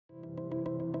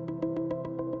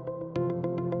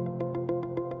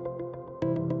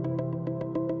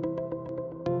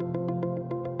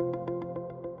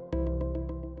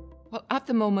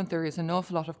the moment, there is an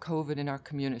awful lot of COVID in our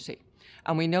community.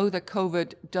 And we know that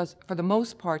COVID does, for the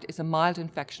most part, is a mild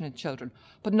infection in children,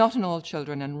 but not in all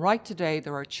children. And right today,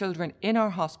 there are children in our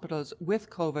hospitals with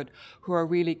COVID who are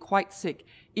really quite sick,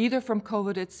 either from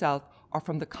COVID itself or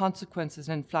from the consequences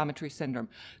of inflammatory syndrome.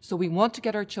 So we want to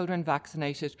get our children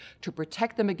vaccinated to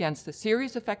protect them against the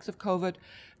serious effects of COVID,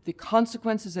 the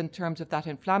consequences in terms of that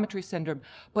inflammatory syndrome,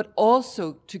 but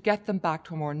also to get them back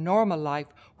to a more normal life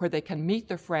where they can meet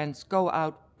their friends, go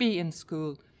out, be in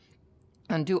school,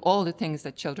 and do all the things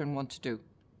that children want to do.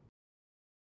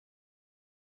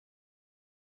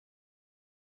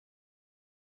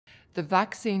 The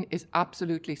vaccine is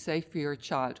absolutely safe for your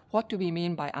child. What do we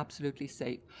mean by absolutely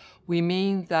safe? We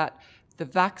mean that the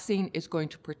vaccine is going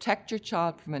to protect your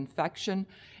child from infection.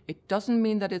 It doesn't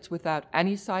mean that it's without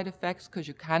any side effects, because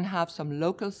you can have some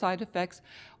local side effects.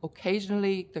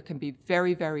 Occasionally, there can be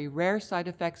very, very rare side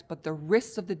effects, but the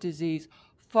risks of the disease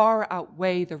far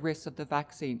outweigh the risks of the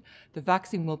vaccine. The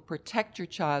vaccine will protect your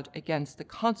child against the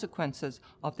consequences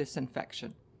of this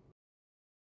infection.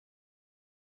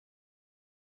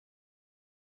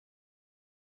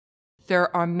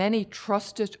 There are many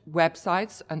trusted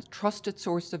websites and trusted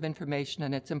sources of information,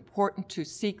 and it's important to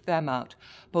seek them out.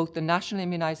 Both the National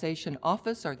Immunisation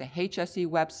Office or the HSE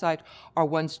website or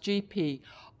one's GP,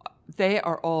 they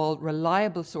are all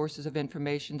reliable sources of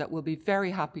information that will be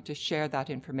very happy to share that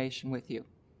information with you.